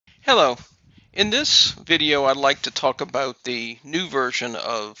Hello. In this video, I'd like to talk about the new version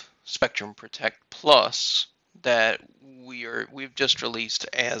of Spectrum Protect Plus that we've just released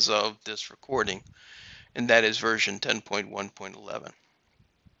as of this recording, and that is version 10.1.11.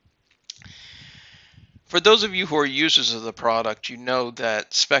 For those of you who are users of the product, you know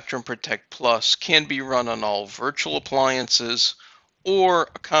that Spectrum Protect Plus can be run on all virtual appliances or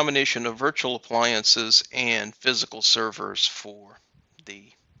a combination of virtual appliances and physical servers for the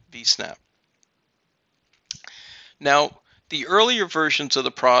VSnap. Now, the earlier versions of the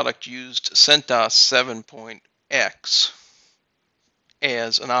product used CentOS 7.x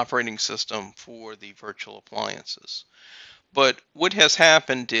as an operating system for the virtual appliances. But what has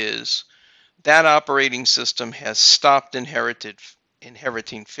happened is that operating system has stopped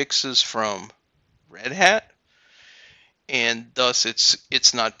inheriting fixes from Red Hat, and thus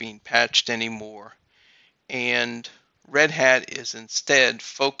it's not being patched anymore. And Red Hat is instead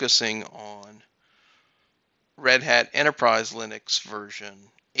focusing on Red Hat Enterprise Linux version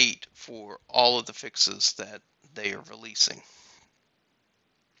 8 for all of the fixes that they are releasing.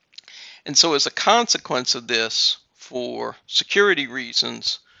 And so as a consequence of this, for security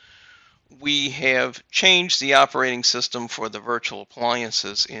reasons, we have changed the operating system for the virtual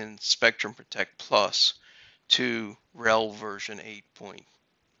appliances in Spectrum Protect Plus to RHEL version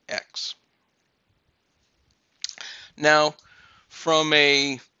 8.x. Now, from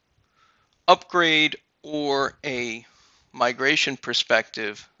a upgrade or a migration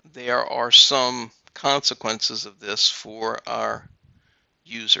perspective, there are some consequences of this for our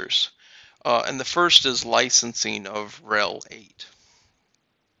users. And the first is licensing of RHEL 8.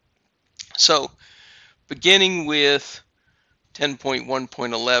 So, beginning with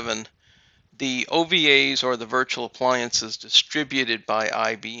 10.1.11, the OVAs, or the virtual appliances distributed by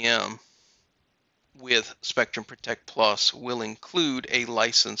IBM with Spectrum Protect Plus, will include a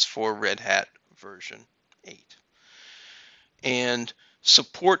license for Red Hat version 8. And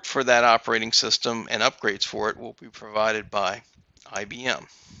support for that operating system and upgrades for it will be provided by IBM.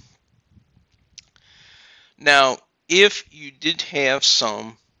 Now, if you did have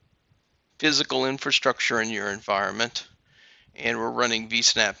some physical infrastructure in your environment and were running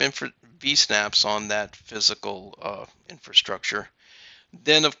VSnaps on that physical infrastructure,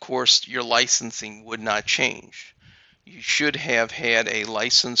 then of course your licensing would not change. You should have had a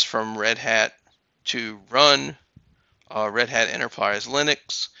license from Red Hat to run Red Hat Enterprise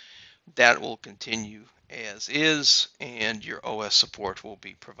Linux. That will continue as is, and your OS support will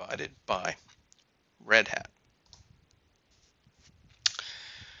be provided by Red Hat.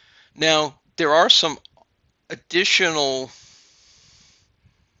 Now, there are some additional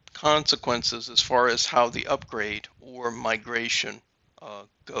consequences as far as how the upgrade or migration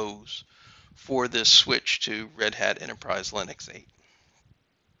goes for this switch to Red Hat Enterprise Linux 8.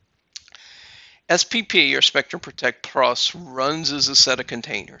 SPP, or Spectrum Protect Plus, runs as a set of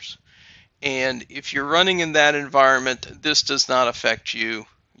containers. And if you're running in that environment, this does not affect you.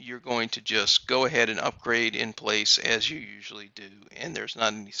 You're going to just go ahead and upgrade in place as you usually do, and there's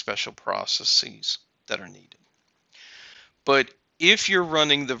not any special processes that are needed. But if you're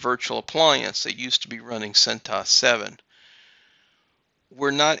running the virtual appliance that used to be running CentOS 7,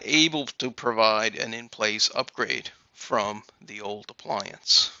 we're not able to provide an in-place upgrade from the old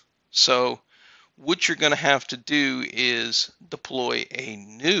appliance. So what you're going to have to do is deploy a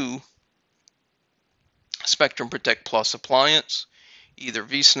new Spectrum Protect Plus appliance, either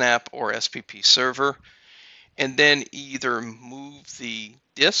VSnap or SPP Server, and then either move the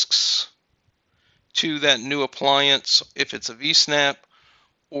disks to that new appliance if it's a VSnap,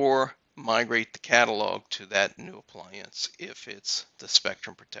 or migrate the catalog to that new appliance if it's the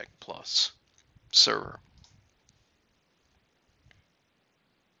Spectrum Protect Plus server.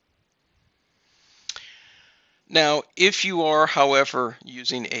 Now, if you are, however,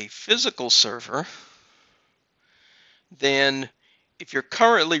 using a physical server, then if you're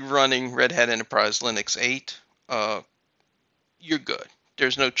currently running Red Hat Enterprise Linux 8, you're good.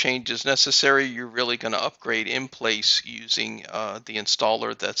 There's no changes necessary. You're really going to upgrade in place using the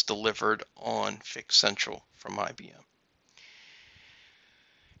installer that's delivered on Fix Central from IBM.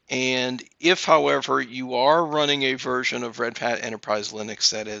 And if, however, you are running a version of Red Hat Enterprise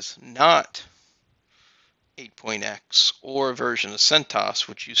Linux that is not 8.x or a version of CentOS,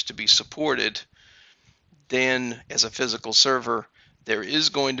 which used to be supported, then as a physical server, there is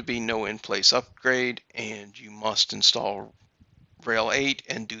going to be no in-place upgrade, and you must install RHEL 8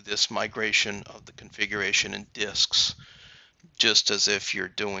 and do this migration of the configuration and disks, just as if you're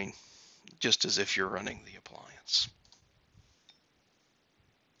running the appliance.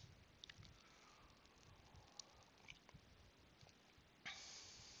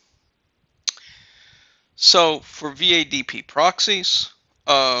 So for VADP proxies,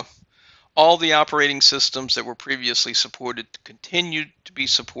 all the operating systems that were previously supported continue to be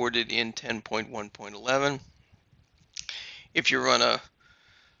supported in 10.1.11. If you're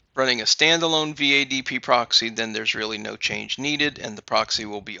running a standalone VADP proxy, then there's really no change needed, and the proxy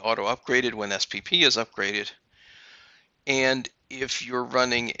will be auto-upgraded when SPP is upgraded. And if you're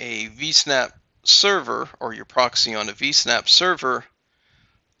running a VSnap server, or your proxy on a VSnap server,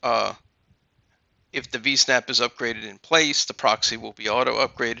 if the VSnap is upgraded in place, the proxy will be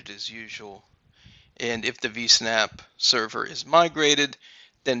auto-upgraded as usual. And if the VSnap server is migrated,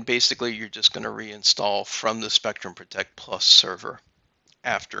 then basically you're just going to reinstall from the Spectrum Protect Plus server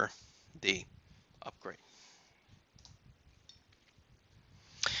after the upgrade.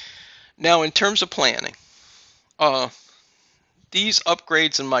 Now, in terms of planning, these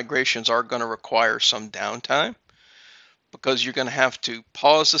upgrades and migrations are going to require some downtime because you're going to have to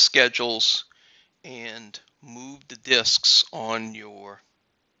pause the schedules and move the disks on your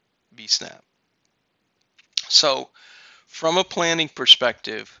VSnap. So from a planning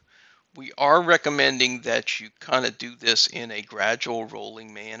perspective, we are recommending that you kind of do this in a gradual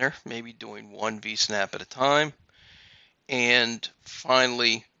rolling manner, maybe doing one VSnap at a time, and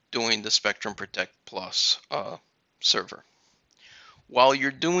finally doing the Spectrum Protect Plus server. While you're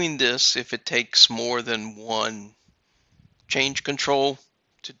doing this, if it takes more than one change control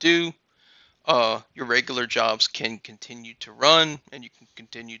to do, your regular jobs can continue to run, and you can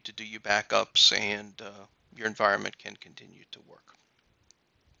continue to do your backups, and your environment can continue to work.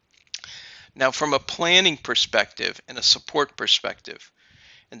 Now, from a planning perspective and a support perspective,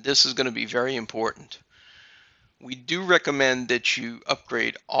 and this is going to be very important, we do recommend that you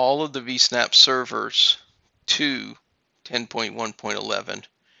upgrade all of the VSnap servers to 10.1.11,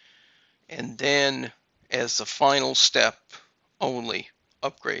 and then as the final step only,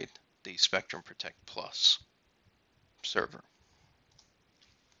 upgrade the Spectrum Protect Plus server.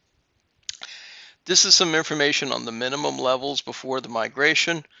 This is some information on the minimum levels before the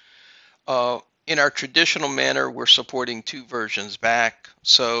migration. In our traditional manner, we're supporting 2 versions back,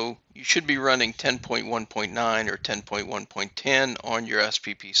 so you should be running 10.1.9 or 10.1.10 on your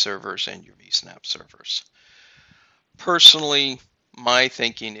SPP servers and your VSnap servers. Personally, my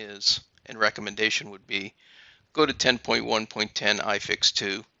thinking is, and recommendation would be, go to 10.1.10 iFix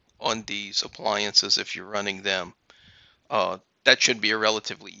 2 on these appliances if you're running them. That should be a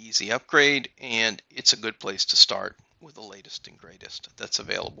relatively easy upgrade, and it's a good place to start with the latest and greatest that's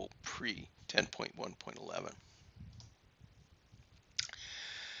available pre 10.1.11.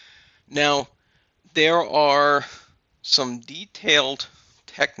 Now, there are some detailed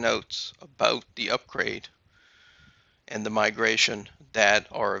tech notes about the upgrade and the migration that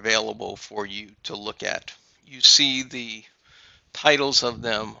are available for you to look at. You see the titles of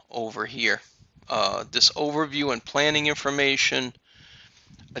them over here. This overview and planning information,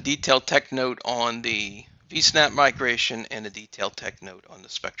 a detailed tech note on the VSnap migration, and a detailed tech note on the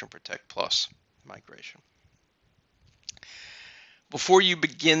Spectrum Protect Plus migration. Before you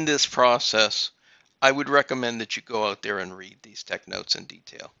begin this process, I would recommend that you go out there and read these tech notes in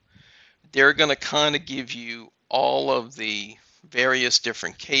detail. They're going to kind of give you all of the various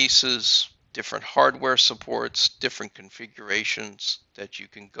different cases, different hardware supports, different configurations that you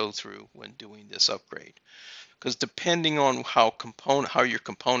can go through when doing this upgrade. Because depending on how your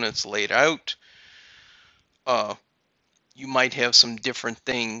components laid out, you might have some different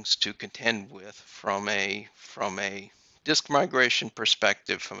things to contend with from a disk migration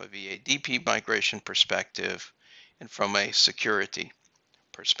perspective, from a VADP migration perspective, and from a security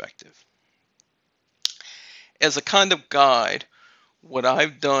perspective. As a kind of guide, what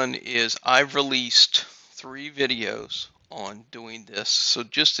I've done is I've released 3 videos on doing this, so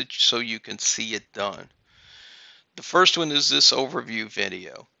just so you can see it done. The first one is this overview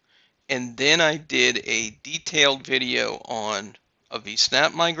video, and then I did a detailed video on a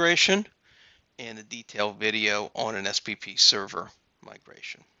VSnap migration and a detailed video on an SPP server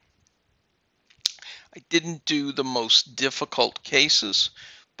migration. I didn't do the most difficult cases,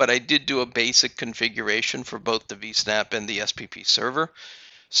 but I did do a basic configuration for both the VSnap and the SPP server,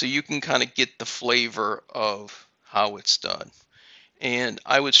 so you can kind of get the flavor of how it's done. And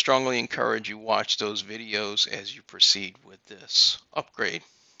I would strongly encourage you watch those videos as you proceed with this upgrade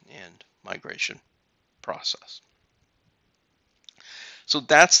and migration process. So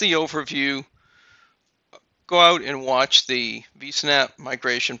that's the overview. Go out and watch the VSnap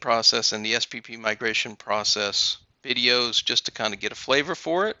migration process and the SPP migration process videos just to kind of get a flavor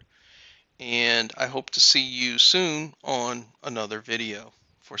for it. And I hope to see you soon on another video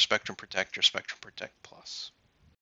for Spectrum Protect or Spectrum Protect Plus.